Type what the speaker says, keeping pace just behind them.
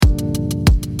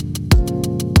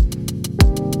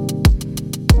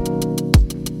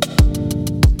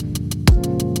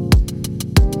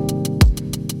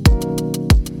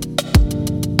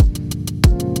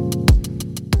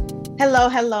Hello,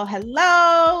 hello,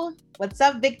 hello. What's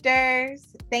up,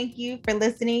 Victors? Thank you for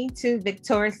listening to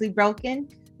Victoriously Broken.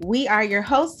 We are your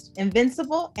hosts,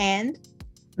 Invincible and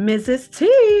Mrs.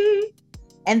 T.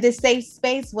 And this safe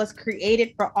space was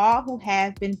created for all who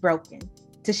have been broken,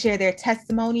 to share their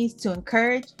testimonies, to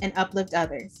encourage and uplift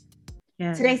others.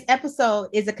 Yes. Today's episode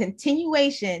is a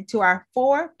continuation to our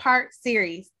 4-part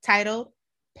series titled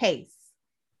Pace.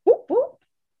 Whoop, whoop.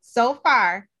 So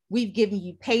far, we've given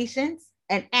you patience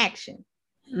and action,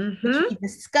 which we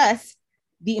discussed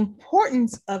the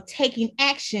importance of taking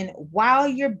action while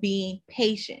you're being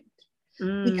patient,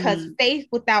 because faith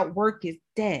without work is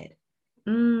dead,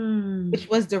 which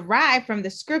was derived from the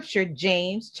scripture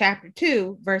James chapter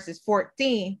 2, verses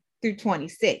 14 through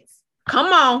 26. Come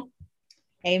on.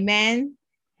 Amen.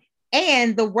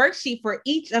 And the worksheet for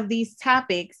each of these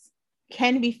topics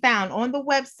can be found on the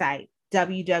website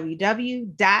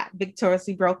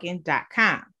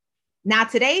www.victoriouslybroken.com. Now,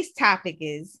 today's topic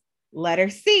is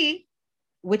letter C,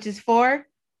 which is for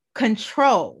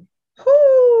control.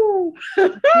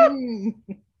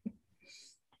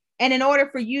 And in order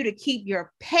for you to keep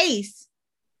your pace,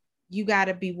 you got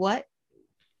to be what?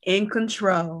 In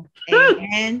control.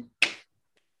 And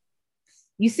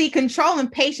you see, control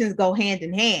and patience go hand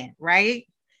in hand, right?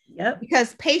 Yep.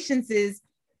 Because patience is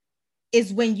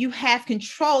when you have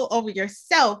control over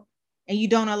yourself and you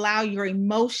don't allow your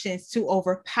emotions to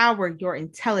overpower your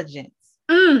intelligence.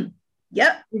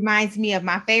 Yep. Reminds me of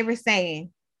my favorite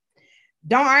saying: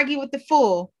 don't argue with the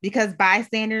fool, because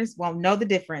bystanders won't know the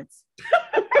difference.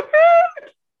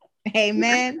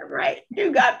 Amen. Right.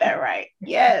 You got that right.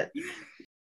 Yes.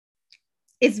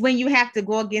 It's when you have to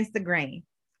go against the grain,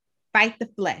 fight the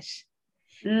flesh,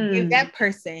 give that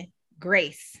person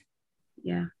grace.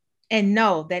 Yeah. And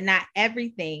know that not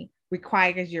everything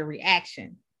requires your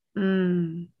reaction.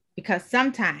 Because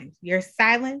sometimes your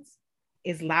silence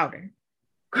is louder.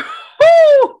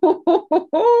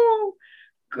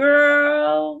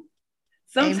 Girl,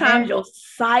 sometimes your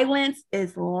silence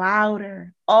is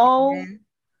louder. Oh,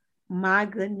 my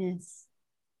goodness.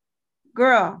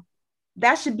 Girl,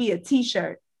 that should be a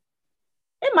t-shirt.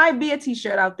 It might be a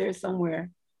t-shirt out there somewhere.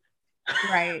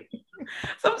 Right.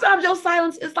 Sometimes your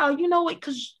silence is loud. You know what?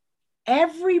 Because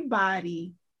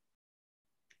everybody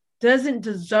doesn't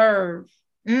deserve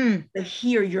to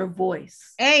hear your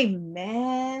voice.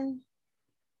 Amen.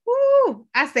 Woo.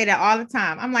 I say that all the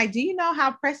time. I'm like, do you know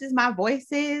how precious my voice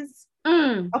is?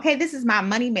 Okay, this is my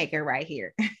moneymaker right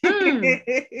here. You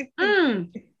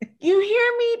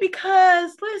hear me?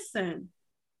 Because listen,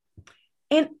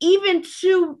 and even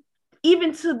to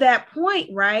that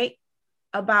point, right,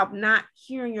 about not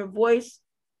hearing your voice,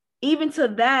 even to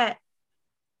that,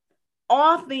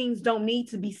 all things don't need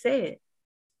to be said.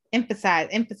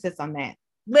 Emphasis on that.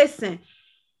 Listen,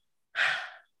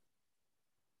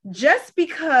 just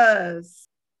because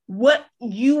what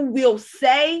you will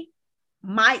say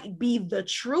might be the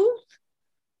truth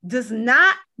does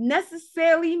not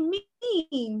necessarily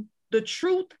mean the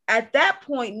truth at that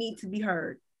point need to be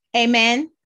heard. Amen.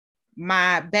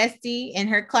 My bestie in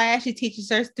her class, she teaches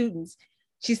her students.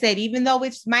 She said, even though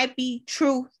it might be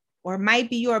truth or might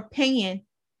be your opinion,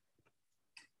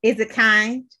 is it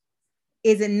kind?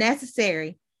 Is it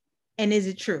necessary? And is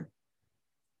it true?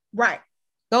 Right.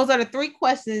 Those are the 3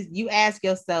 questions you ask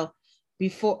yourself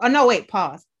before. Oh, no, wait,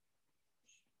 pause.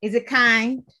 Is it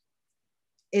kind?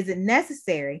 Is it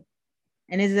necessary?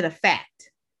 And is it a fact?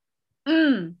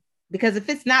 Because if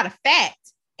it's not a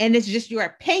fact and it's just your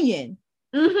opinion,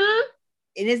 it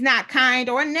is not kind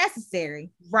or necessary.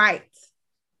 Right.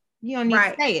 You don't need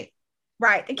to say it.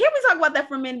 Right. And can we talk about that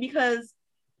for a minute? Because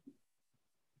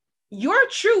your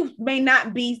truth may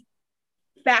not be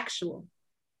factual.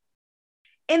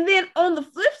 And then on the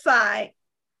flip side,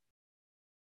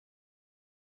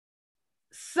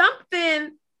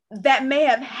 something that may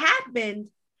have happened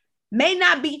may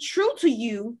not be true to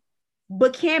you,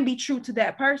 but can be true to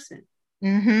that person.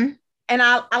 And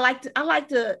I like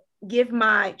to give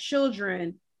my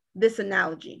children this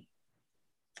analogy.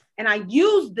 And I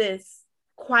use this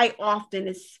quite often,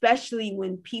 especially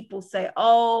when people say,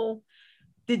 oh,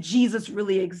 did Jesus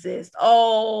really exist?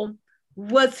 Oh,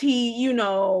 was he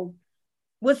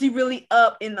really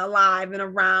up and alive and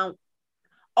around?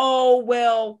 Oh,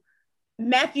 well,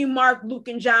 Matthew, Mark, Luke,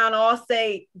 and John all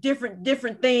say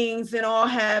different things and all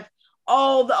have,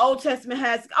 the Old Testament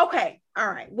has, okay, all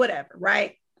right, whatever,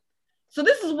 right? So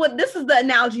this is the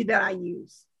analogy that I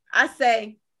use. I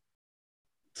say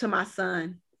to my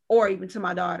son, or even to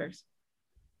my daughters,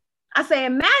 I say,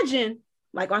 imagine,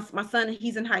 like my son,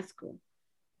 he's in high school.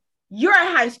 You're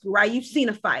at high school, right? You've seen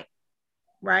a fight,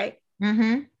 right?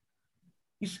 A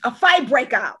fight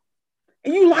break out.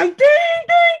 And you like, ding,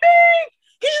 ding, ding.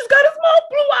 He just got his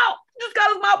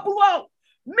mouth blew out.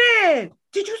 Man,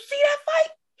 did you see that fight?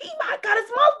 He might got his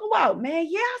mouth blew out. Man,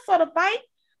 yeah, I saw the fight.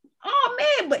 Oh,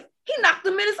 man, but he knocked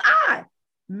him in his eye.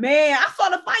 Man, I saw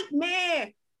the fight.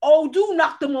 Man, old dude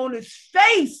knocked him on his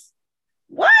face.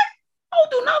 What? Old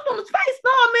dude knocked on his face?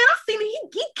 No, man, I seen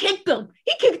it. He kicked him.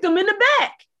 He kicked him in the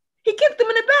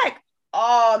back.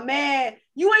 Oh, man,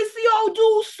 you ain't see old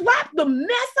dude slap the mess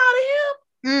out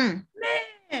of him?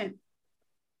 Man.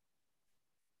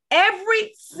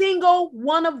 Every single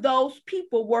one of those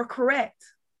people were correct.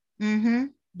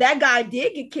 That guy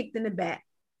did get kicked in the back.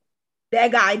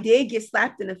 That guy did get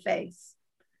slapped in the face.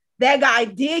 That guy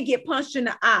did get punched in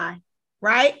the eye,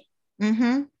 right?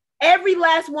 Every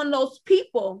last one of those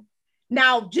people.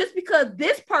 Now, just because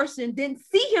this person didn't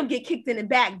see him get kicked in the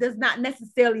back does not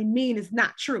necessarily mean it's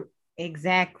not true.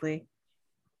 Exactly.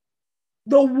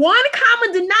 The one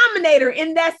common denominator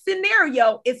in that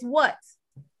scenario is what?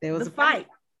 There was a fight.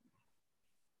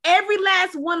 Every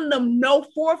last one of them know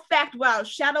for a fact, without a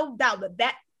shadow of doubt,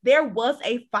 that there was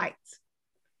a fight.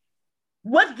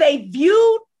 What they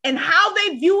viewed and how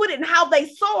they viewed it and how they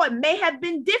saw it may have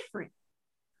been different.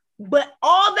 But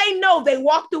all they know, they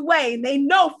walked away and they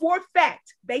know for a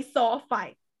fact they saw a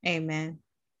fight. Amen.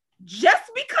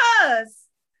 Just because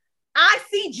I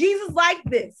see Jesus like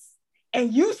this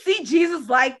and you see Jesus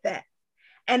like that,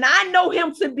 and I know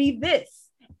him to be this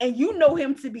and you know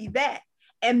him to be that,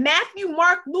 and Matthew,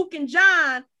 Mark, Luke, and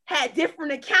John had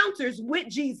different encounters with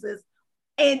Jesus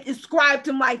and described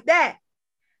him like that.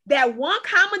 That one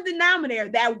common denominator,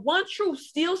 that one truth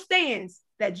still stands,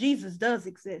 that Jesus does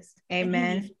exist.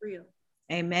 Amen. He's real.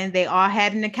 Amen. They all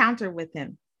had an encounter with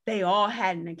him. They all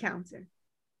had an encounter,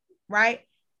 right?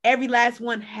 Every last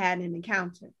one had an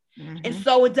encounter. And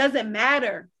so it doesn't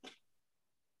matter,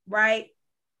 right?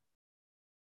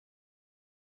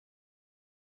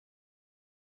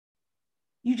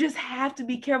 You just have to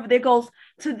be careful. There goes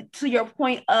to your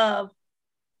point of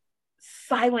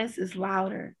silence is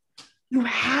louder. You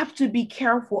have to be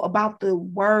careful about the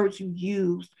words you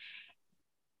use.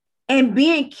 And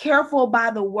being careful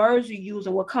by the words you use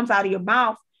and what comes out of your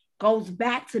mouth goes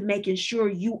back to making sure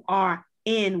you are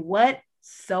in what?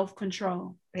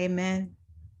 Self-control. Amen.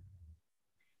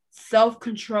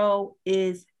 Self-control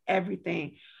is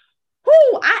everything.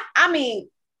 I mean,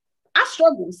 I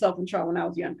struggled with self-control when I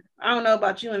was younger. I don't know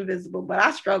about you, Invisible, but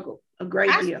I struggled a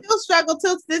great deal. I still struggle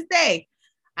till this day.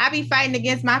 I be fighting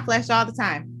against my flesh all the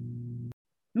time.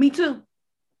 Me too.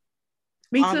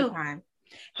 All the time.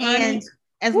 And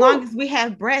as long as we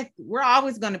have breath, we're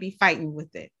always going to be fighting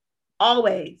with it.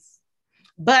 Always.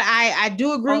 But I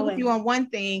do agree with you on one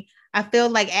thing. I feel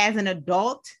like as an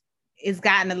adult, it's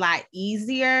gotten a lot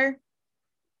easier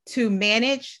to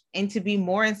manage and to be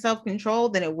more in self-control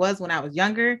than it was when I was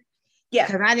younger. Yeah.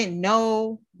 Because I didn't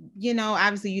know,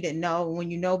 obviously you didn't know.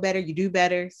 When you know better, you do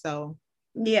better. So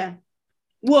yeah.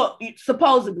 Well,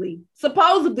 supposedly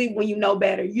when you know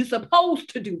better, you're supposed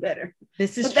to do better.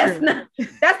 This is true.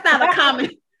 That's not a common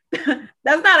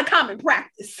that's not a common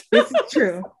practice. This is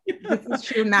true. This is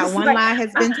true. Not one lie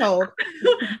has been told.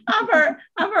 I've heard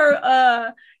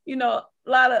a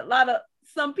lot of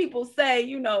some people say,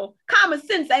 common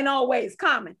sense ain't always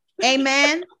common.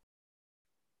 Amen.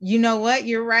 You know what?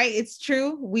 You're right. It's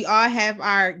true. We all have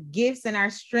our gifts and our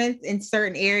strengths in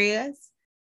certain areas.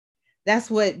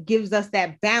 That's what gives us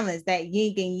that balance, that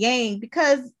yin and yang,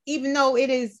 because even though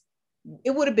it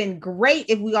would have been great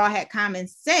if we all had common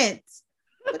sense,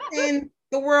 but then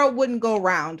the world wouldn't go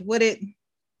round, would it?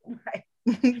 Right.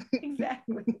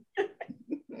 Exactly.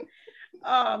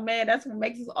 Oh man, that's what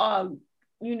makes us all,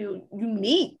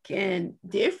 unique and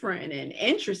different and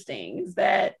interesting, is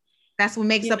that's what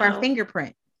makes up our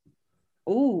fingerprint.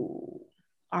 Ooh,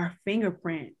 our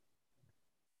fingerprint.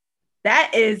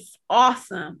 That is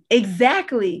awesome.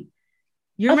 Exactly.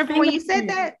 You remember when you said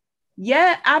that?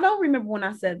 Yeah, I don't remember when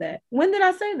I said that. When did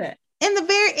I say that?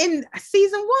 In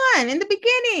season 1, in the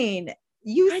beginning.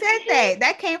 You said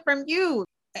that came from you.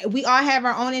 We all have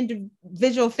our own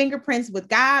individual fingerprints with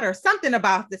God, or something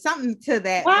about this, something to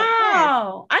that.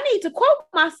 Wow. I need to quote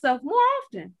myself more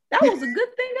often. That was a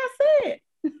good thing I said.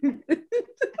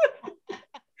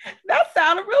 That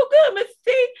sounded real good, Miss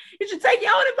T. You should take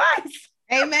your own advice.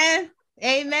 Amen.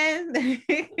 Amen. That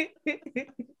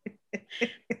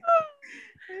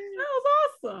was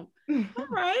awesome. All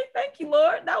right. Thank you,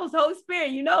 Lord. That was Holy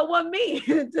Spirit. It wasn't me.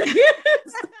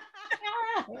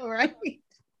 All right.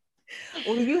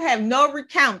 Well, you have no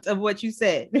recount of what you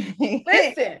said.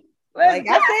 Listen. Like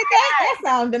I said that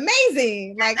sounded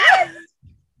amazing. Like,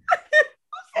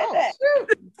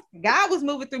 shoot. God was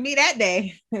moving through me that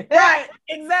day. Right.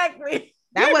 Exactly.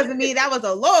 That wasn't me. That was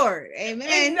the Lord.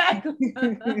 Amen. Exactly.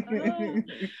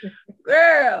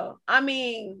 Girl, I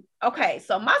mean, okay,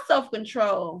 so my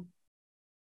self-control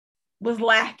was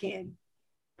lacking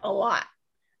a lot.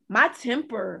 My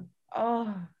temper,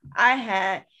 oh, I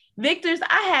had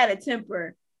a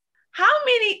temper. How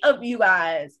many of you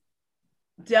guys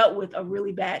dealt with a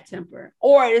really bad temper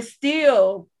or is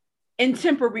still in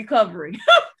temper recovery?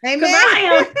 Amen.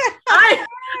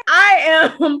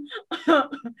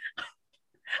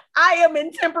 I am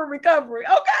in temper recovery.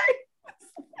 Okay.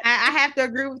 I have to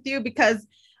agree with you because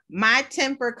my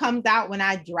temper comes out when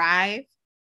I drive.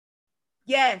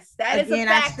 Yes, that is a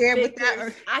fact.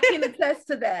 I can attest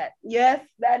to that. Yes,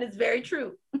 that is very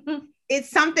true. It's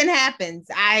something happens.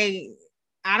 I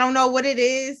don't know what it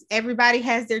is. Everybody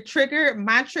has their trigger.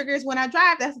 My trigger is when I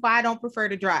drive. That's why I don't prefer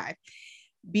to drive,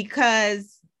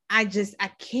 because I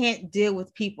can't deal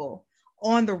with people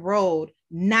on the road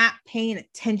not paying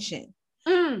attention,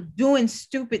 doing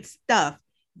stupid stuff.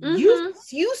 You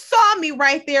saw me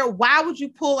right there. Why would you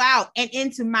pull out and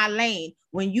into my lane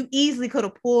when you easily could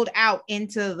have pulled out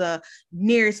into the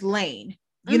nearest lane?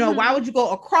 You know, why would you go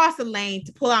across the lane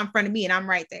to pull out in front of me and I'm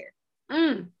right there?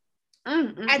 Stay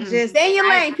in your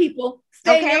lane, people.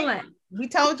 Stay in your lane. We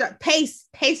told you, pace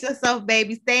yourself,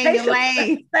 baby. Stay in your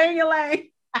lane. Stay in your lane.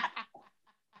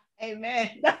 Amen.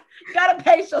 Gotta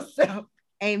pace yourself.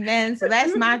 Amen. So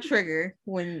that's my trigger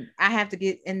when I have to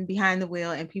get in behind the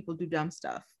wheel and people do dumb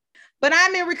stuff. But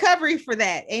I'm in recovery for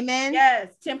that. Amen.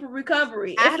 Yes, temper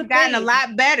recovery. I've gotten a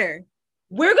lot better.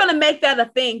 We're going to make that a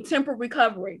thing, temper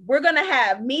recovery. We're going to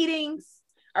have meetings.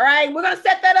 All right. We're going to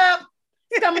set that up.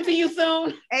 It's coming to you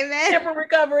soon. Amen. Temper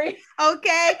recovery.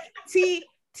 Okay.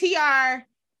 TRA,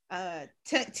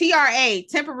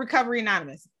 Temper Recovery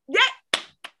Anonymous. Yeah.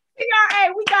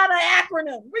 TRA, we got an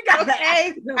acronym.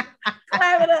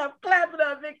 Clap it up,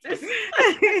 Victor.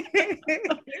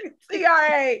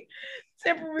 TRA,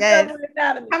 Temper Recovery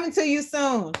Anonymous. Coming to you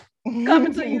soon.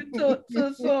 Coming to you too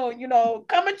soon. You know,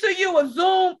 coming to you a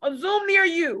Zoom near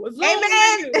you.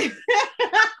 Amen. Near you.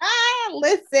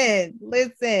 Listen.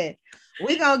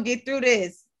 We're gonna get through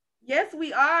this. Yes,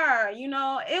 we are. You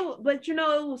know, it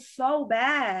was so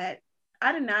bad.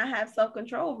 I did not have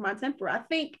self-control over my temper. I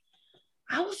think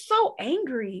I was so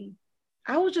angry.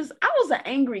 I was an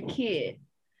angry kid.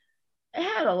 It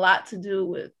had a lot to do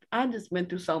with, I just went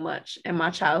through so much in my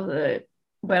childhood,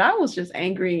 but I was just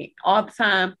angry all the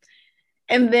time.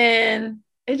 And then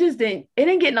it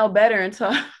didn't get no better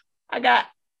until I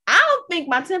don't think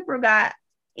my temper got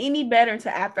any better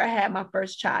until after I had my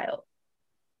first child.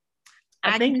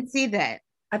 I can see that.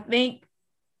 I think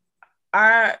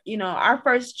our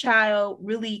first child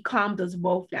really calmed us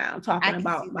both down, talking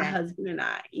about my husband and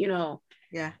I,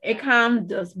 it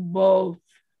calmed us both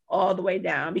all the way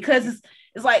down, because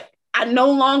it's like, I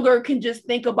no longer can just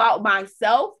think about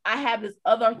myself. I have this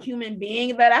other human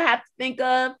being that I have to think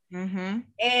of.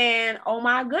 And oh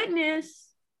my goodness,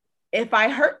 if I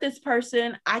hurt this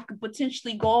person, I could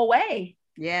potentially go away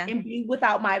and be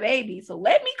without my baby. So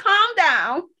let me calm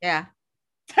down. Yeah.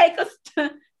 Take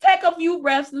a few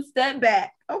breaths and step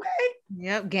back. Okay.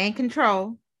 Yep. Gain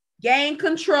control. It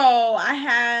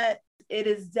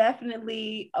is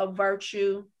definitely a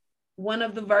virtue. One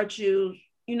of the virtues,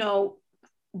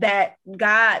 that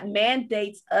God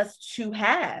mandates us to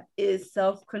have is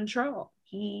self-control.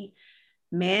 He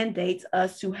mandates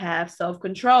us to have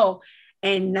self-control,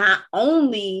 and not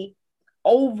only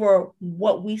over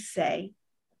what we say,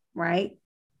 right?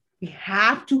 We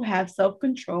have to have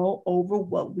self-control over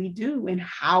what we do and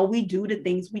how we do the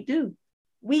things we do.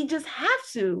 We just have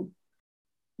to,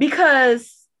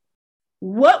 because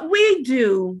what we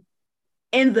do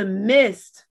in the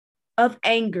midst of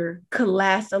anger could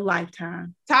last a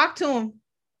lifetime. Talk to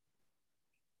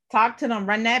them.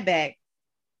 Run that back.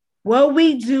 What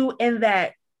we do in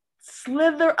that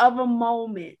slither of a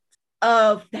moment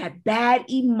of that bad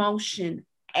emotion,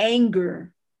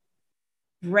 anger,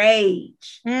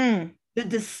 rage, the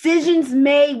decisions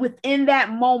made within that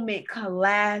moment could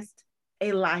last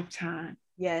a lifetime.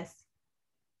 Yes.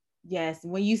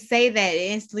 When you say that,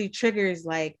 it instantly triggers,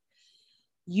 like,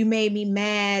 you made me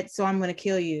mad, so I'm going to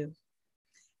kill you.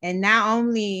 And not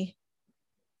only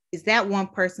is that one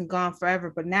person gone forever,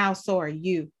 but now so are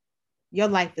you. Your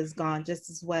life is gone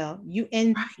just as well.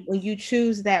 When you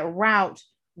choose that route,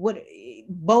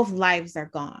 both lives are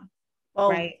gone.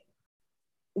 Right?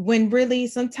 When really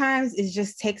sometimes it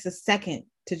just takes a second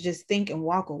to just think and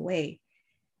walk away.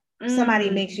 Somebody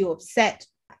makes you upset.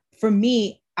 For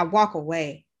me, I walk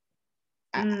away.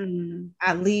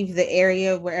 I leave the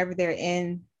area wherever they're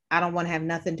in. I don't want to have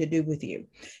nothing to do with you.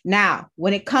 Now,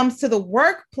 when it comes to the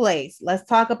workplace, let's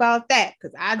talk about that,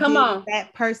 because I deal with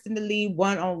that personally,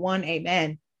 one-on-one.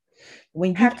 Amen.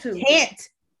 When you can't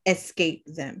escape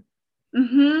them.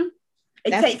 It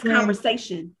takes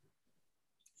conversation.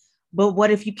 But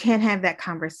what if you can't have that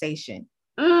conversation?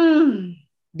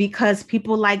 Because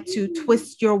people like to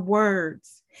twist your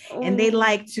words and they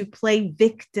like to play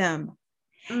victim.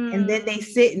 And then they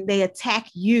sit and they attack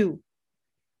you,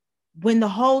 when the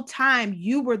whole time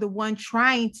you were the one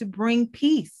trying to bring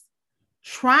peace,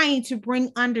 trying to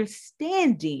bring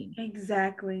understanding.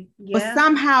 Exactly. Yeah. But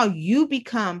somehow you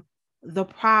become the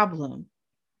problem.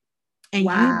 And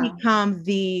you become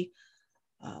the,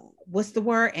 what's the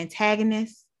word?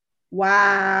 Antagonist.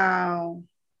 Wow.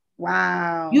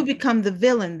 You become the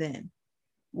villain then.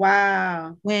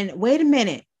 Wow. When, wait a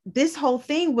minute, this whole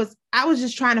thing was, I was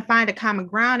just trying to find a common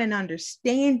ground and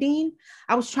understanding.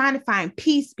 I was trying to find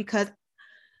peace because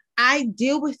I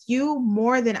deal with you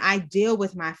more than I deal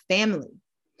with my family,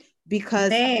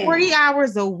 because 40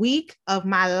 hours a week of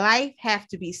my life have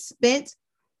to be spent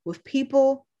with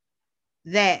people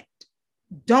that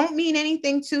don't mean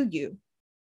anything to you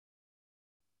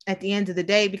at the end of the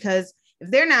day, because if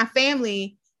they're not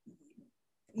family,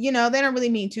 you know, they don't really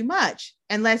mean too much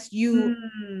unless you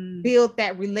build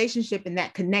that relationship and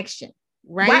that connection,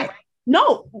 right?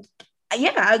 No,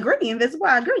 yeah, I agree. And that's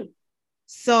why I agree.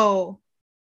 So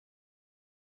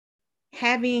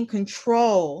having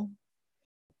control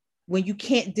when you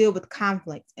can't deal with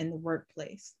conflict in the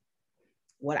workplace,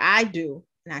 what I do,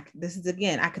 and this is,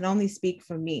 again, I can only speak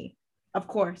for me. Of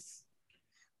course.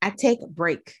 I take a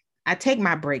break. I take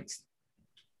my breaks.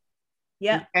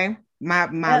 Yeah. Okay.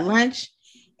 My lunch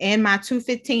and my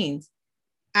 2:15s.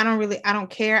 I don't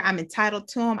care. I'm entitled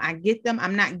to them. I get them.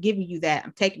 I'm not giving you that.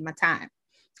 I'm taking my time.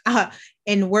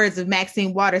 In the words of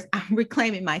Maxine Waters, I'm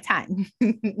reclaiming my time.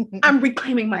 I'm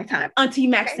reclaiming my time. Auntie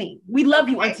Maxine. Okay. We love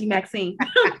you, Auntie Maxine.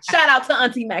 Shout out to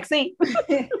Auntie Maxine.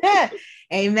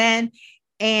 Amen.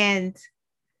 And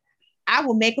I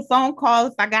will make a phone call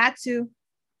if I got to.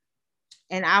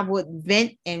 And I would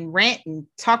vent and rant and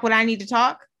talk what I need to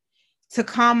talk to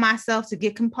calm myself, to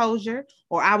get composure.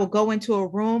 Or I will go into a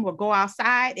room or go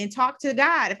outside and talk to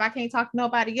God. If I can't talk to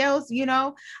nobody else, you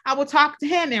know, I will talk to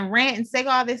him and rant and say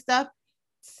all this stuff,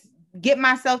 get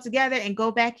myself together and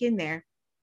go back in there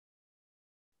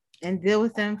and deal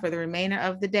with them for the remainder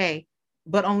of the day.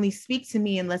 But only speak to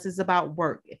me unless it's about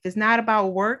work. If it's not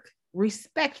about work,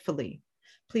 respectfully,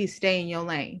 please stay in your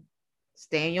lane,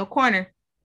 stay in your corner.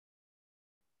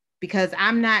 Because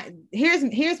I'm not,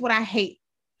 here's what I hate,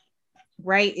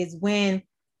 right? Is when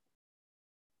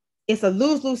it's a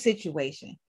lose-lose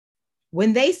situation.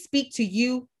 When they speak to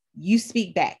you, you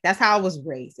speak back. That's how I was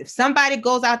raised. If somebody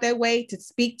goes out their way to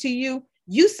speak to you,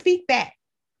 you speak back.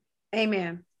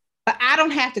 Amen. But I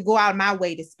don't have to go out of my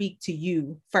way to speak to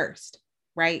you first,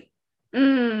 right?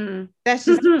 That's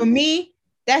just, for me,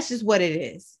 that's just what it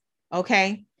is.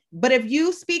 Okay. But if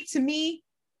you speak to me,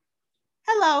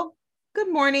 hello, good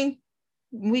morning,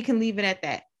 we can leave it at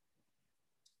that.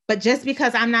 But just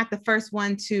because I'm not the first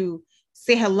one to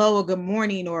say hello or good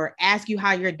morning or ask you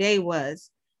how your day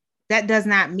was, that does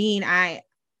not mean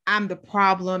I'm the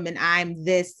problem and I'm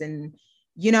this, and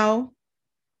you know.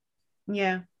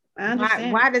 Yeah, I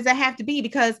understand. Why does that have to be?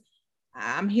 Because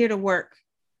I'm here to work,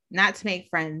 not to make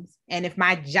friends. And if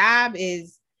my job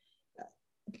is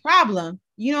a problem,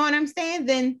 you know what I'm saying?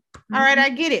 Then all right, I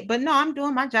get it. But no, I'm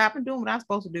doing my job. I'm doing what I'm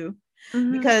supposed to do.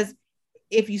 Because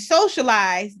if you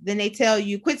socialize, then they tell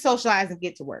you quit socializing and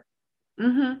get to work.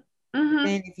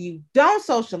 Then if you don't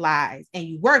socialize and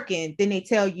you working, then they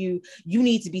tell you you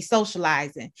need to be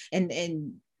socializing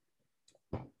and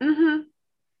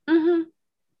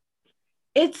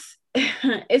it's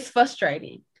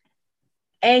frustrating.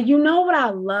 And you know what I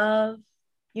love?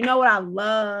 You know what I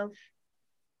love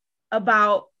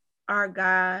about our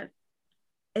God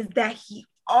is that he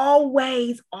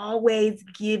always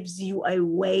gives you a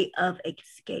way of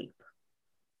escape.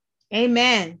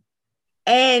 Amen.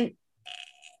 And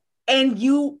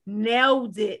you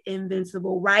nailed it,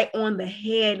 Invincible, right on the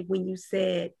head when you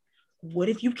said, what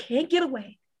if you can't get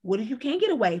away? What if you can't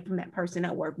get away from that person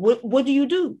at work? What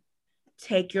do?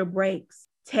 Take your breaks.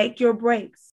 Take your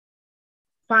breaks.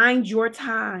 Find your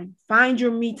time. Find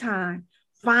your me time.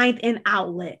 Find an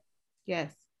outlet.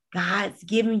 Yes. God's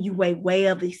giving you a way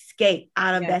of escape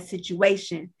out of that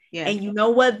situation. Yes. And you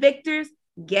know what, Victors?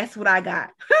 Guess what I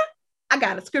got? I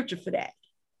got a scripture for that.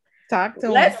 Talk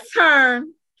to Let's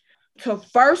turn to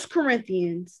 1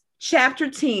 Corinthians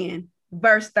chapter 10,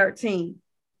 verse 13.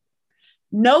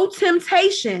 No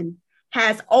temptation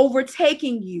has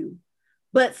overtaken you,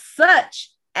 but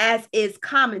such as is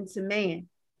common to man.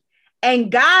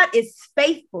 And God is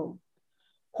faithful,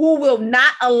 who will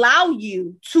not allow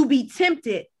you to be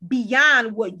tempted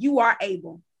beyond what you are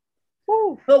able.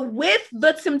 Ooh. But with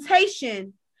the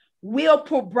temptation will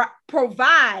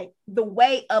provide the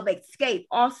way of escape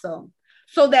also,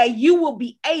 so that you will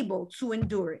be able to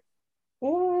endure it.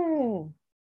 Ooh.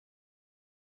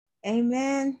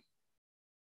 Amen.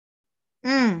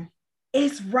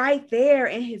 It's right there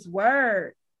in his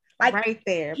word. Like right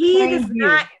there. He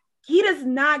does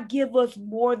not give us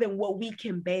more than what we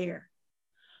can bear.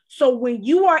 So when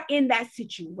you are in that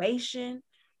situation,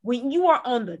 when you are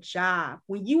on the job,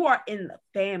 when you are in the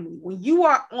family, when you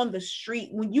are on the street,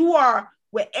 when you are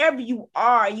wherever you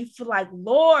are, you feel like,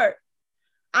 Lord,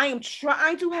 I am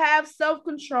trying to have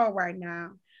self-control right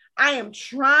now. I am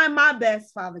trying my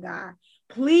best, Father God.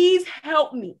 Please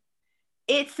help me.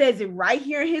 It says it right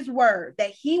here in his word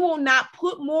that he will not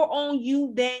put more on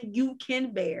you than you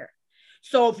can bear.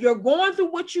 So if you're going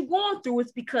through what you're going through,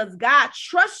 it's because God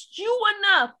trusts you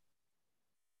enough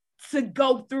to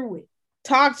go through it.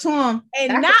 Talk to him.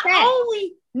 And not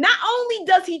only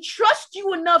does he trust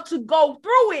you enough to go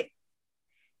through it,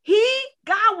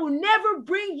 God will never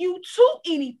bring you to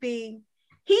anything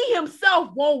he himself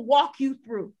won't walk you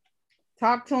through.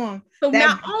 Talk to him. So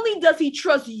not only does he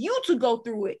trust you to go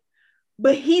through it,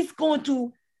 but he's going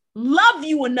to love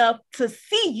you enough to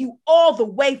see you all the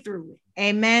way through it.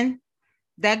 Amen.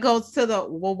 That goes to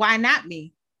well, why not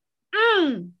me?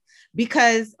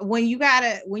 Because when you're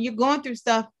going through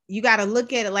stuff, you gotta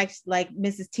look at it like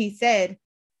Mrs. T said,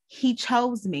 he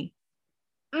chose me.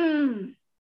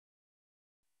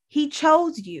 He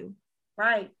chose you.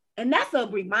 Right. And that's a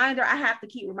reminder. I have to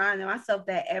keep reminding myself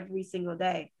that every single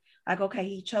day. Like, okay,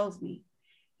 he chose me.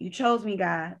 You chose me,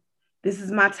 God. This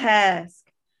is my task.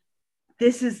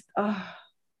 This is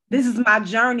my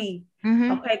journey.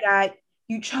 Okay, God,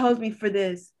 you chose me for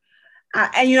this.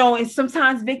 And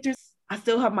sometimes, Victor, I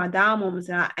still have my down moments,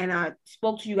 and I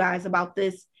spoke to you guys about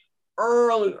this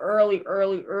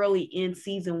early in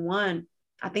season 1.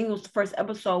 I think it was the first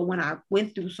episode when I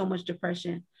went through so much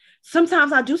depression.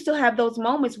 Sometimes I do still have those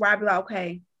moments where I be like,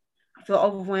 okay, I feel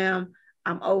overwhelmed.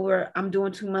 I'm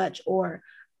doing too much, or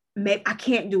maybe I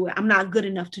can't do it. I'm not good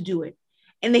enough to do it.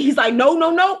 And then he's like, no,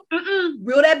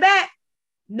 reel that back.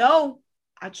 No,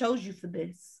 I chose you for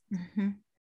this.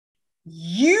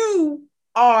 You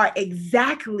are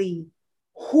exactly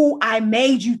who I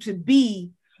made you to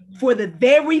be for the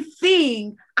very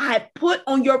thing I put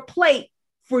on your plate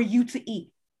for you to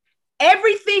eat.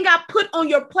 Everything I put on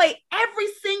your plate, every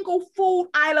single food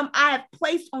item I have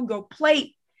placed on your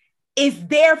plate is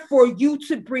there for you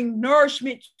to bring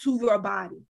nourishment to your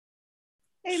body.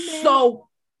 Amen. So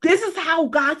this is how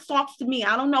God talks to me.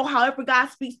 I don't know, however God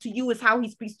speaks to you is how he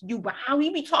speaks to you, but how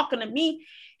he be talking to me,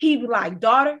 he be like,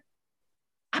 daughter,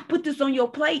 I put this on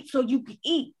your plate so you can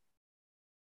eat.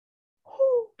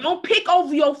 Don't pick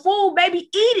over your food, baby.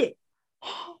 Eat it.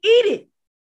 Eat it.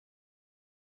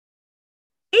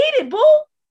 Eat it, boo.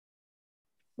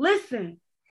 Listen,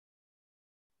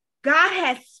 God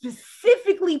has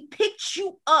specifically picked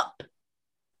you up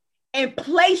and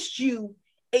placed you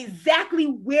exactly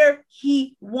where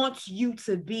he wants you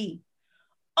to be.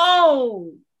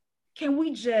 Oh, can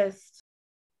we just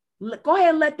go ahead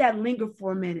and let that linger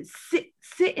for a minute?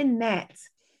 Sit in that.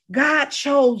 God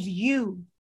chose you.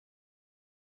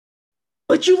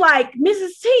 But you like,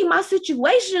 Mrs. T, my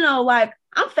situation, I'm about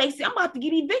to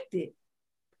get evicted.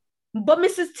 But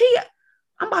Mrs. T,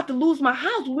 I'm about to lose my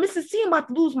house. But Mrs. T, I'm about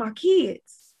to lose my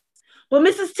kids. But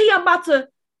Mrs. T, I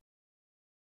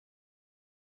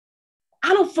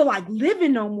don't feel like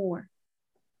living no more.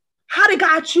 How did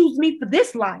God choose me for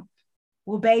this life?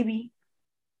 Well, baby,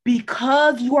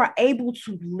 because you are able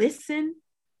to listen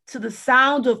to the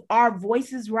sound of our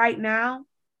voices right now,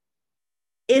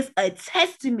 it's a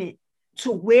testament to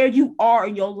where you are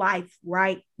in your life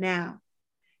right now.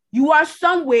 You are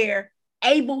somewhere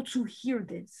able to hear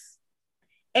this.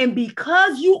 And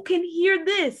because you can hear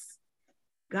this,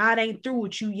 God ain't through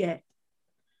with you yet.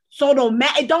 So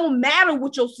it don't matter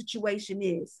what your situation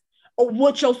is or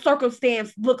what your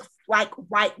circumstance looks like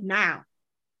right now.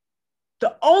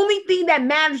 The only thing that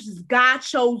matters is God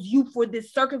chose you for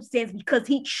this circumstance because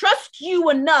he trusts you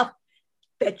enough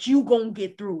that you gonna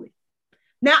get through it.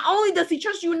 Not only does he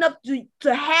trust you enough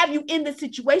to have you in the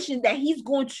situation, that he's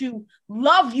going to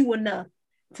love you enough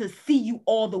to see you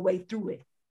all the way through it.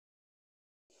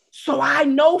 So I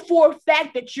know for a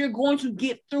fact that you're going to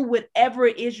get through whatever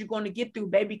it is you're going to get through,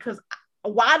 baby. Because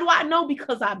why do I know?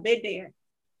 Because I've been there.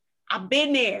 I've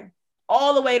been there,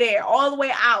 all the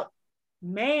way out.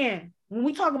 Man, when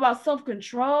we talk about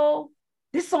self-control,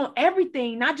 This on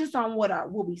everything, not just on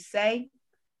what we say,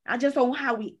 not just on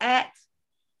how we act,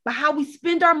 but how we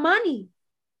spend our money.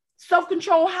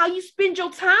 Self-control, how you spend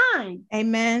your time.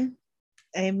 Amen.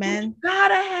 Amen. You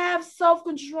gotta have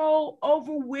self-control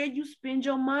over where you spend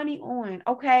your money on.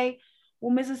 Okay.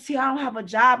 Well, Mrs. T, I don't have a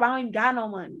job. I don't even got no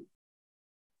money.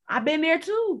 I've been there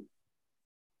too.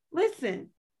 Listen,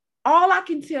 all I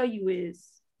can tell you is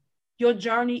your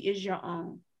journey is your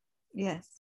own. Yes.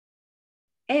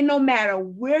 And no matter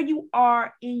where you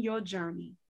are in your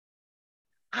journey,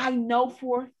 I know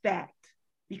for a fact,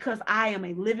 because I am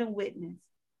a living witness,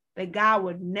 that God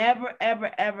would never,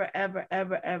 ever, ever, ever,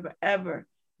 ever, ever, ever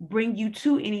bring you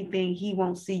to anything he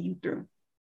won't see you through.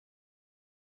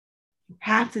 You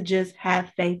have to just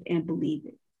have faith and believe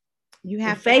it. You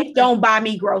have faith don't buy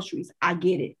me groceries. I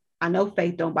get it. I know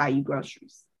faith don't buy you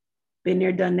groceries. Been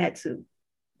there, done that too.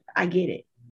 I get it.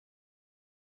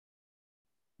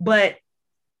 But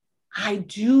I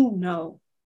do know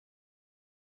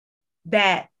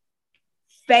that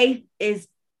faith is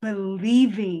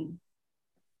believing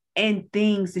in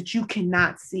things that you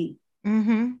cannot see.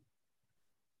 Mm-hmm.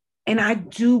 And I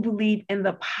do believe in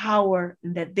the power,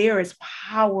 and that there is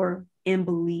power in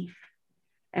belief,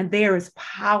 and there is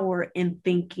power in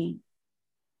thinking.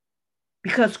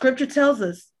 Because scripture tells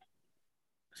us,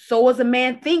 so as a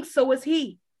man thinks, so is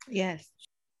he. Yes.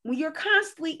 When you're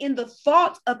constantly in the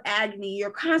thought of agony,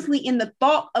 you're constantly in the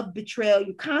thought of betrayal,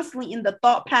 you're constantly in the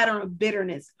thought pattern of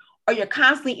bitterness, or you're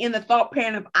constantly in the thought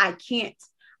pattern of I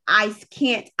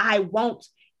can't, I won't,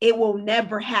 it will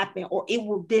never happen, or it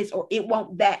will this, or it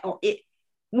won't that, or it.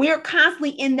 We're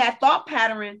constantly in that thought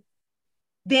pattern,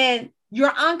 then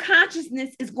your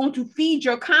unconsciousness is going to feed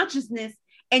your consciousness,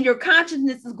 and your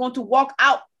consciousness is going to walk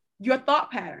out your thought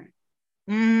pattern.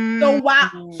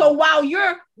 Mm-hmm. So while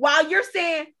you're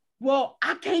saying, well,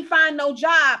 I can't find no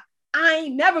job, I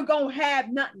ain't never gonna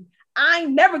have nothing, I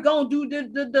ain't never gonna do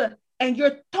the and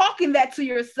you're talking that to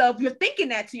yourself, you're thinking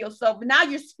that to yourself, and now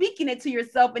you're speaking it to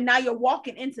yourself, and now you're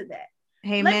walking into that.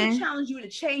 Amen. Let me challenge you to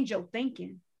change your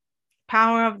thinking.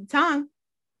 Power of the tongue.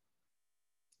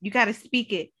 You got to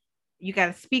speak it. You got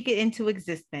to speak it into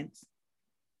existence.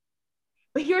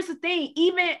 But here's the thing,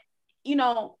 even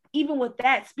with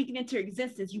that, speaking into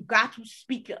existence, you got to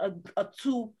speak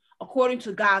to according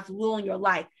to God's will in your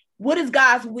life. What is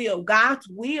God's will? God's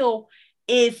will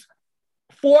is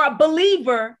for a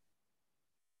believer.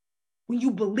 When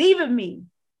you believe in me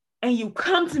and you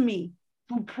come to me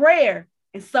through prayer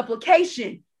and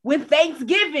supplication with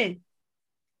thanksgiving,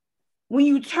 when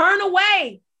you turn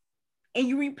away and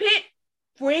you repent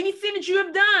for any sin that you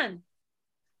have done,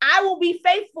 I will be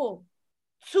faithful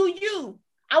to you.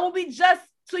 I will be just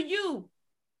to you.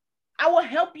 I will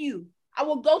help you. I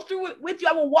will go through it with you.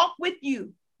 I will walk with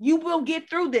you. You will get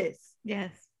through this.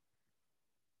 Yes.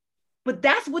 But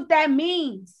that's what that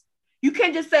means. You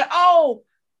can't just say, oh,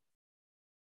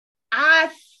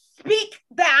 I speak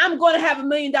that I'm going to have $1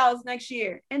 million next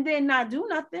year, and then not do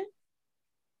nothing.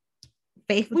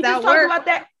 Faith without we just work. Talk about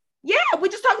that. Yeah, we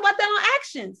just talk about that on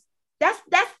actions. That's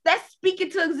speaking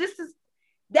to existence.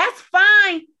 That's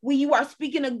fine when you are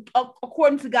speaking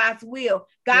according to God's will.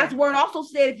 God's word also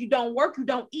said, if you don't work, you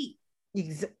don't eat.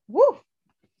 Woo.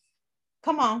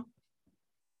 Come on.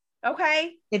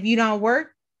 Okay. If you don't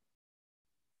work,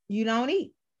 you don't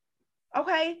eat.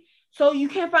 Okay. So you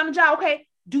can't find a job. Okay.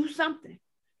 Do something.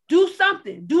 Do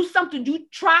something. Do something.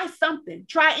 Try something.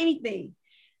 Try anything.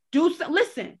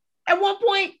 Listen, at one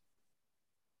point,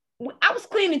 I was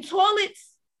cleaning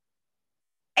toilets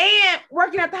and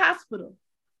working at the hospital.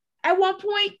 At one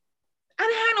point, I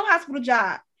didn't have no hospital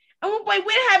job. At one point,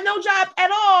 we didn't have no job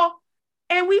at all.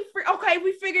 And we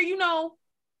figured,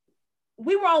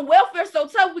 we were on welfare so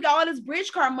tough. We got all this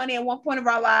bridge card money at one point of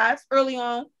our lives early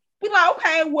on. We like,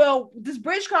 okay, well, this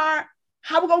bridge card,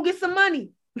 how we gonna get some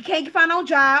money? We can't find no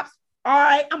jobs. All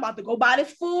right, I'm about to go buy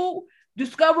this food.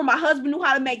 Discover my husband knew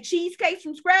how to make cheesecakes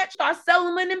from scratch. Start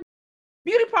selling them in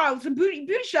beauty parlors and beauty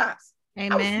shops.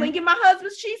 Amen. I was slinging my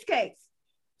husband's cheesecakes,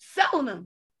 selling them,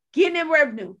 getting them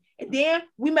revenue. And then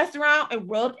we messed around and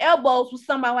rubbed elbows with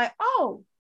somebody like, oh,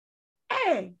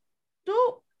 hey, dude,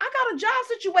 I got a job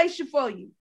situation for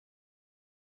you.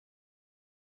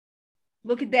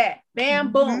 Look at that.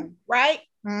 Bam, boom, right?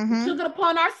 Mm-hmm. We took it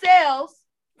upon ourselves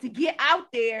to get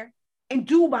out there and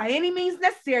do by any means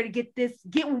necessary to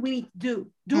get what we need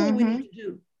to do. What we need to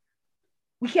do.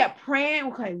 We kept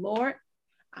praying, okay, Lord,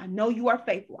 I know you are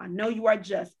faithful. I know you are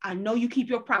just. I know you keep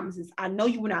your promises. I know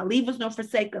you will not leave us nor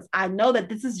forsake us. I know that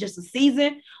this is just a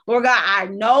season. Lord God, I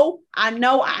know.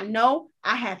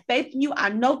 I have faith in you. I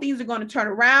know things are going to turn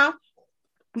around.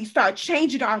 We start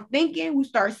changing our thinking. We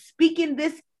start speaking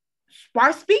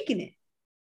it.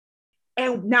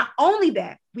 And not only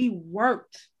that, we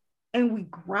worked and we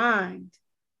grind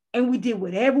and we did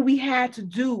whatever we had to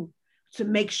do to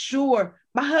make sure.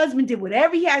 My husband did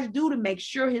whatever he had to do to make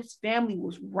sure his family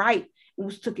was right and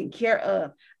was taken care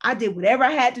of. I did whatever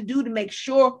I had to do to make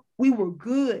sure we were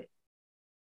good.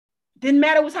 Didn't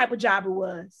matter what type of job it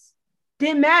was.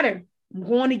 Didn't matter. I'm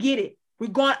going to get it.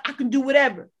 I can do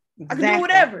whatever. Exactly. I can do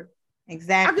whatever.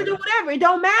 Exactly. I can do whatever. It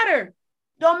don't matter.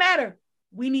 Don't matter.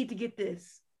 We need to get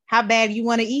this. How bad you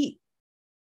want to eat?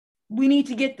 We need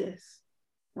to get this.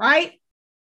 Right?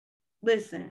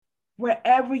 Listen,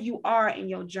 wherever you are in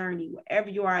your journey, wherever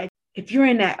you are, if you're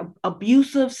in that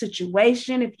abusive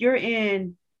situation, if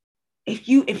you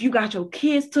got your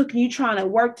kids took and you trying to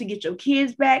work to get your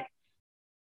kids back,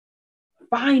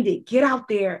 find it. Get out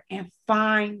there and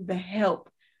find the help.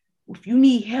 If you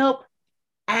need help,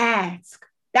 ask.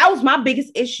 That was my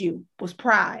biggest issue, was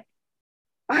pride.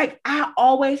 Like, I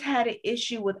always had an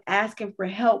issue with asking for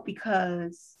help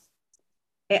because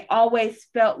it always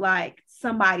felt like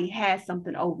somebody had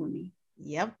something over me.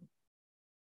 Yep.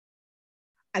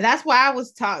 And that's why I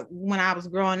was taught when I was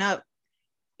growing up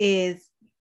is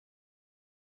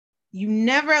you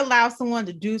never allow someone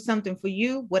to do something for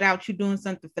you without you doing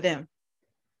something for them.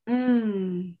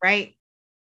 Right?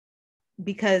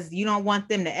 Because you don't want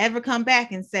them to ever come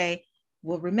back and say,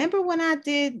 well, remember when I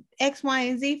did X, Y,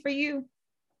 and Z for you?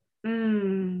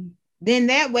 Then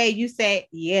that way you say,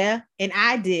 yeah, and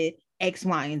I did X,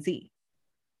 Y, and Z.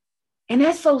 And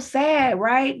that's so sad,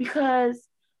 right? Because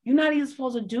you're not even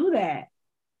supposed to do that.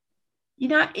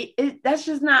 You're not, that's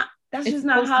just not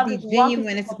how this walk is.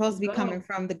 It's supposed to be coming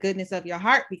from the goodness of your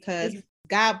heart, because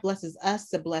God blesses us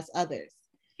to bless others.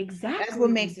 Exactly. That's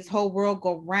what makes this whole world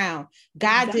go round.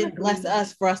 God didn't bless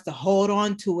us for us to hold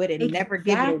on to it and never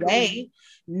give it away.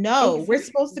 No, we're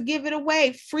supposed to give it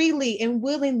away freely and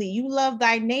willingly. You love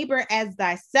thy neighbor as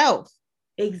thyself.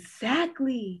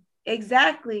 Exactly.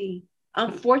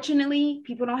 Unfortunately,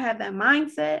 people don't have that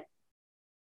mindset.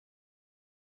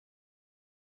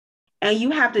 And you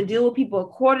have to deal with people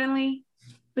accordingly.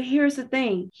 But here's the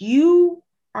thing. You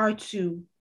are to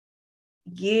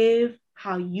give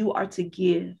how you are to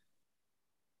give.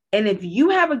 And if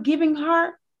you have a giving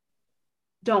heart,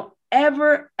 don't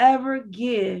ever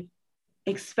give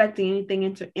expecting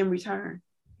anything in return.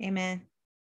 Amen.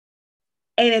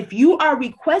 And if you are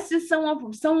requesting someone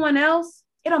from someone else,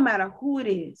 it don't matter who it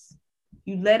is.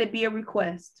 You let it be a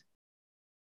request.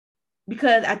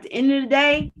 Because at the end of the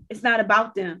day, it's not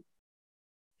about them.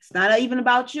 It's not even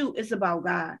about you. It's about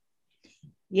God.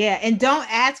 Yeah. And don't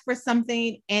ask for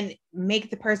something and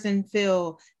make the person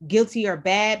feel guilty or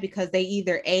bad because they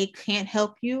either can't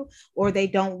help you or they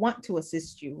don't want to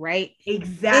assist you, right?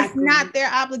 Exactly. It's not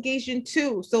their obligation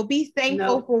to. So be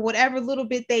thankful for whatever little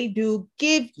bit they do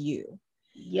give you.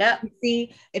 Yep.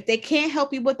 See, if they can't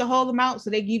help you with the whole amount, so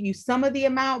they give you some of the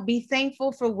amount, be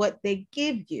thankful for what they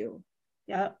give you.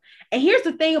 Yep. And here's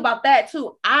the thing about that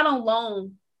too. I don't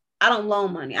loan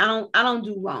money. I don't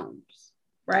do loans.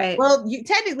 Right. Well,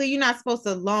 technically, you're not supposed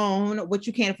to loan what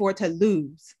you can't afford to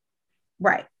lose.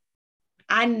 Right.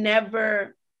 I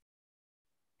never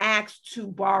asked to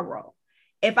borrow.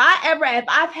 If I've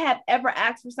ever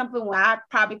asked for something, where I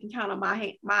probably can count on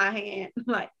my hand,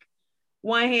 like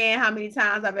one hand, how many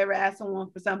times I've ever asked someone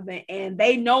for something, and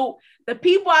they know, the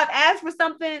people I've asked for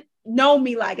something know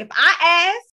me. Like, if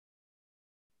I ask,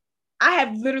 I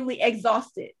have literally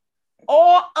exhausted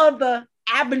all other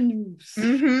avenues.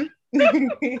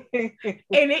 And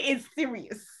it is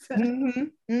serious.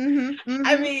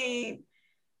 I mean,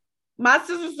 my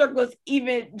sister circles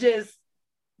even just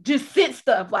sent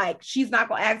stuff like, she's not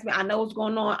gonna ask me. I know what's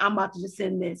going on. I'm about to just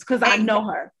send this because I know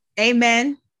her.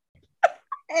 Amen.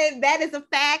 And that is a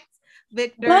fact,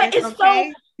 Victor. But it's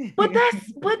okay. but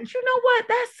you know what?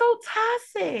 That's so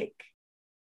toxic.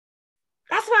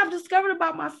 That's what I've discovered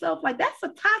about myself. Like, that's a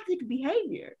toxic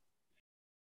behavior.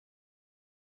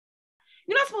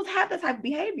 You're not supposed to have that type of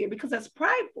behavior because that's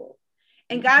prideful.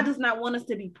 And God does not want us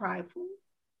to be prideful,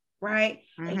 right?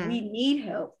 And we need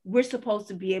help. We're supposed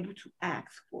to be able to ask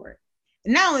for it.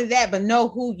 Not only that, but know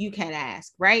who you can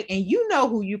ask, right? And you know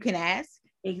who you can ask.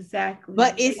 Exactly.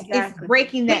 But it's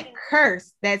breaking that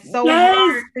curse that's so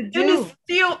hard to do. And it's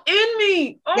still in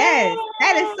me. Yes,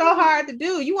 that is so hard to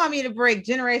do. You want me to break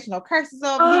generational curses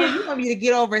over here? You want me to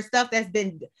get over stuff that's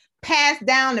been passed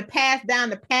down to passed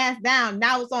down to passed down.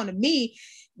 Now it's on to me.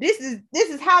 This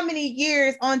is how many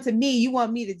years onto me you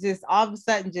want me to just all of a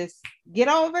sudden just get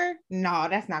over? No,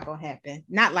 that's not gonna happen.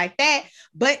 Not like that.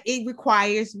 But it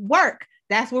requires work.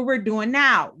 That's what we're doing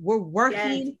now. We're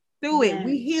working through it.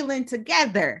 We're healing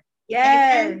together.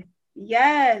 Yes.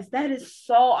 Yes, that is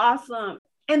so awesome.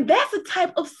 And that's a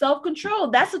type of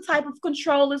self-control. That's a type of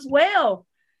control as well.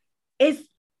 It's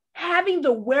having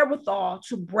the wherewithal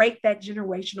to break that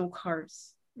generational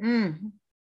curse.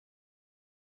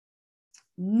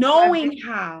 Knowing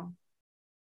how.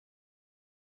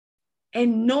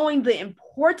 And knowing the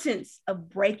importance of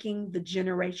breaking the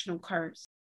generational curse.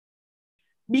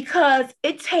 Because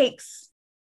it takes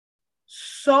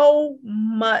so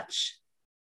much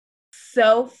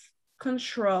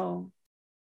self-control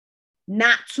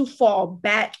not to fall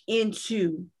back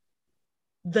into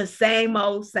the same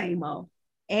old, same old.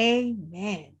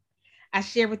 Amen. I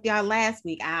shared with y'all last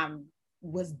week, I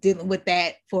was dealing with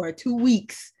that for 2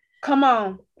 weeks. Come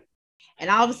on. And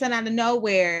all of a sudden, out of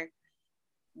nowhere,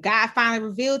 God finally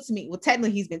revealed to me. Well,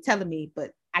 technically, he's been telling me,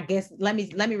 but I guess let me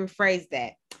rephrase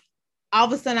that. All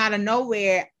of a sudden, out of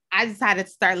nowhere, I decided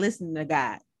to start listening to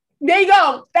God. There you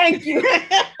go. Thank you.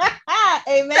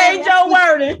 Amen. Change your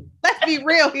wording. Let's be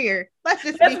real here. Let's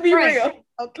be real.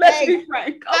 Okay. Let's be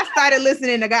frank. Okay. I started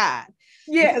listening to God.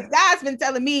 Yeah. Because God's been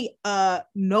telling me,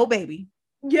 no, baby.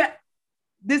 Yeah.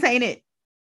 This ain't it.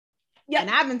 Yeah.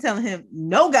 And I've been telling him,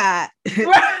 no, God.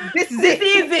 This is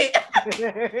it.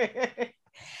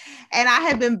 And I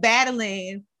have been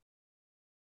battling.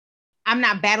 I'm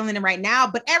not battling it right now,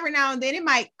 but every now and then it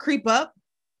might creep up.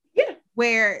 Yeah.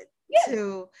 Where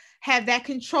to have that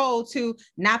control to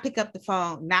not pick up the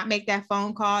phone, not make that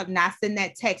phone call, not send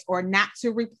that text, or not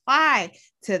to reply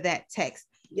to that text.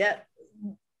 Yep.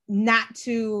 Not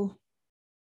to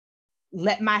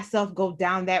let myself go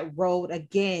down that road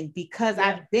again, because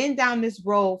I've been down this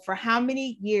road for how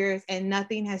many years and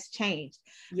nothing has changed.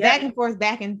 Back and forth,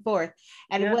 back and forth.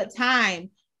 At what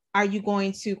time are you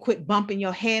going to quit bumping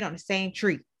your head on the same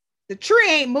tree? The tree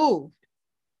ain't moved.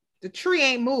 The tree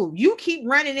ain't moved. You keep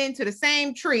running into the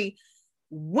same tree.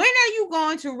 When are you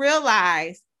going to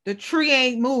realize the tree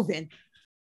ain't moving?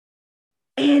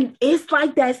 And it's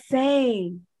like that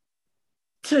saying,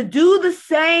 to do the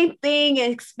same thing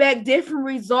and expect different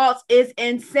results is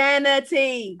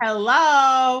insanity.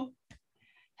 Hello.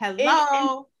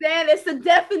 It's the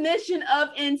definition of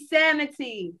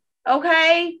insanity.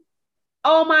 Okay?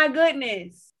 Oh my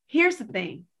goodness. Here's the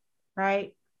thing,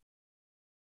 right?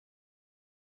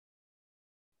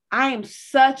 I am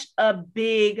such a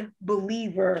big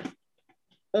believer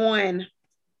on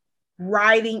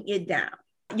writing it down.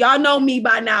 Y'all know me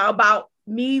by now about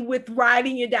me with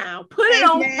writing it down. Put it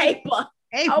on paper.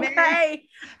 Amen. Okay.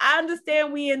 I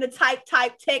understand we in the type,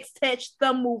 text, touch,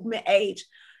 thumb movement age.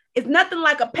 It's nothing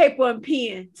like a paper and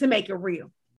pen to make it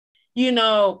real. You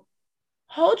know,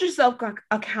 hold yourself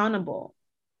accountable.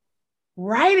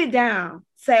 Write it down.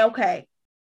 Say, okay,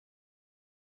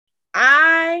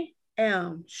 I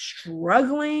am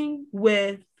struggling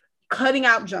with cutting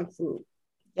out junk food.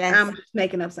 Yes. I'm just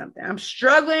making up something. I'm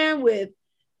struggling with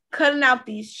cutting out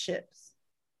these chips.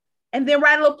 And then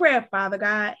write a little prayer. Father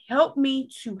God, help me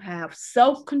to have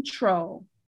self-control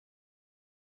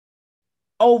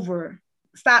over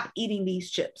stop eating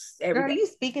these chips every day. You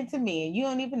speaking to me and you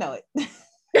don't even know it.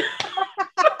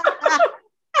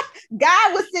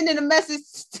 God was sending a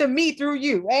message to me through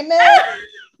you. Amen.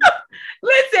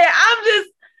 Listen,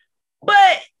 but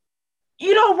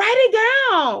write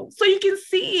it down so you can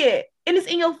see it and it's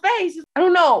in your face. I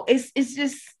don't know. It's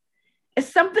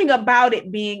something about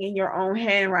it being in your own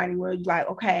handwriting where you're like,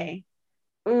 okay,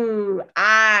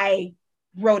 I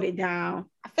wrote it down.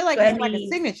 I feel like it's like a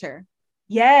signature.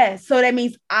 Yeah. So that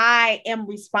means I am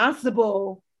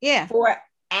responsible for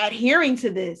adhering to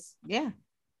this. Yeah.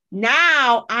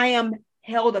 Now I am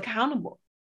held accountable.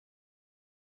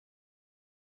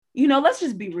 Let's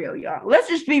just be real, y'all. Let's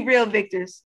just be real,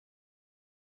 Victors.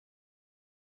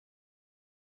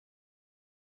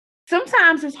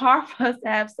 Sometimes it's hard for us to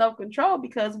have self-control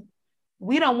because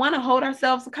we don't want to hold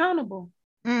ourselves accountable.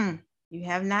 You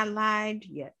have not lied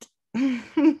yet. And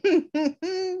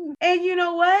you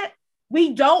know what?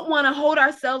 We don't want to hold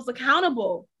ourselves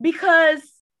accountable because,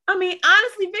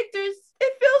 honestly, Victors,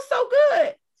 it feels so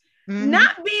good. Mm-hmm.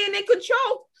 Not being in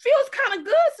control feels kind of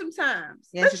good sometimes.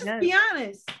 Yes, let's just be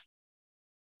honest.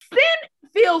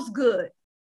 Sin feels good.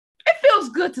 It feels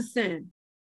good to sin.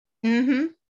 Mm-hmm.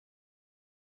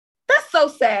 That's so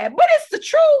sad, but it's the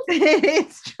truth.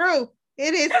 It's true.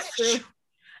 It is true.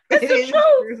 It's the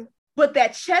truth. True. But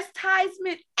that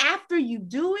chastisement after you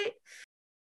do it,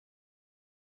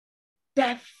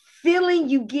 that feeling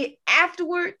you get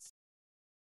afterwards.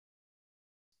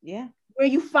 Yeah. Where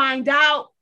you find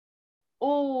out,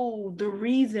 the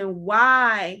reason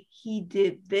why he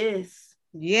did this.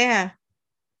 Yeah.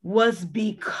 Was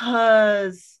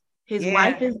because his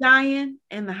wife is dying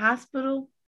in the hospital.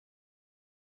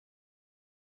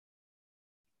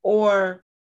 Or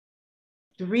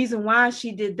the reason why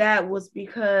she did that was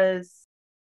because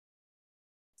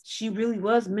she really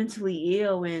was mentally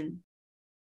ill and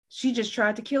she just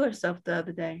tried to kill herself the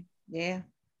other day. Yeah.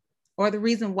 Or the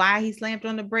reason why he slammed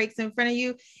on the brakes in front of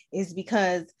you is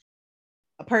because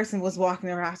a person was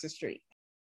walking across the street.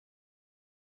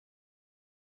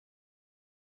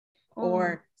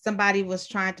 Or somebody was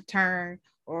trying to turn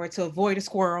or to avoid a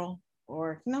squirrel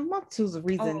or, multitudes of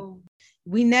reasons.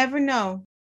 We never know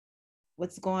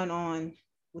what's going on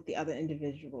with the other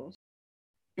individuals.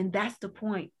 And that's the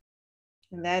point.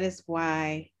 And that is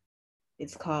why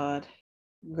it's called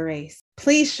grace.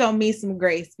 Please show me some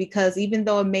grace, because even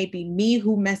though it may be me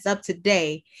who mess up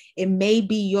today, it may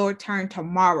be your turn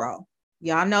tomorrow.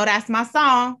 Y'all know that's my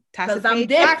song. Because I'm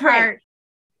different.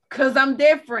 Because I'm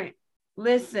different.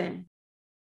 Listen,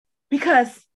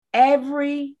 because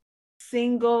every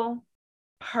single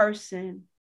person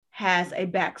has a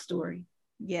backstory.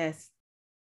 Yes.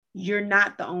 You're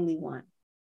not the only one.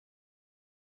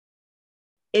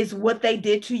 Is what they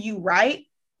did to you right?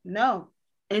 No.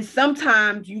 And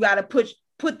sometimes you got to put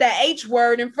that H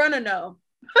word in front of no.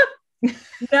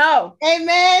 No.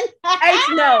 Amen. H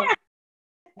no.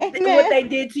 Amen. What they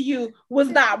did to you was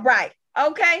not right.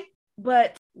 Okay?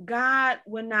 But God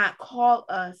would not call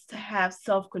us to have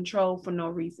self-control for no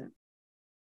reason.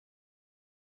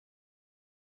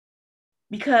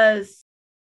 Because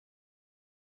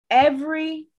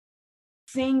every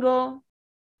single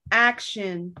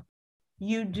action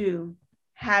you do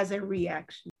has a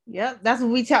reaction. Yep, that's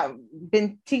what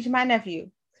been teaching my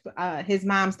nephew. His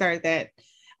mom started that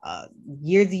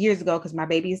years ago because my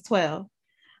baby is 12.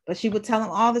 But she would tell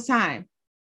him all the time,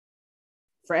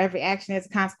 for every action there's a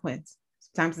consequence.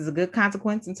 Sometimes it's a good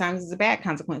consequence, sometimes it's a bad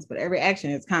consequence, but every action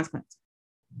is a consequence.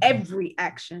 Every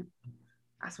action.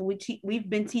 That's what we've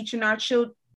been teaching our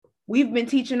children. We've been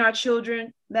teaching our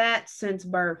children that since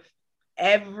birth.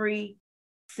 Every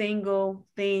single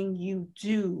thing you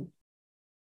do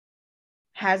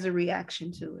has a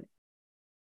reaction to it.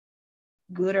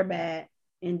 Good or bad,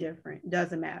 indifferent,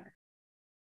 doesn't matter.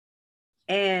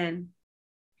 And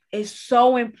it's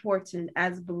so important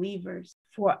as believers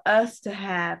for us to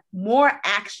have more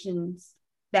actions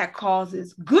that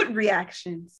causes good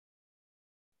reactions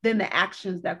than the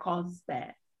actions that causes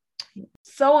bad.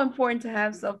 So important to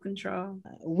have self-control.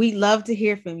 We love to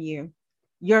hear from you.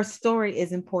 Your story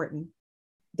is important.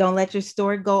 Don't let your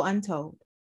story go untold.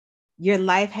 Your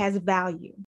life has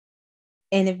value.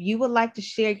 And if you would like to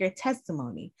share your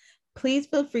testimony, please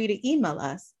feel free to email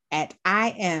us at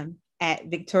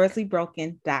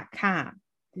im@victoriouslybroken.com.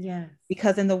 Yes.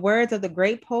 Because in the words of the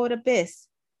great poet Abyss,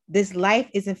 this life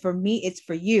isn't for me, it's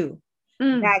for you.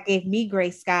 God gave me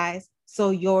gray skies, so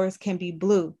yours can be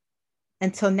blue.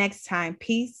 Until next time,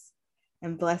 peace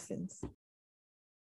and blessings.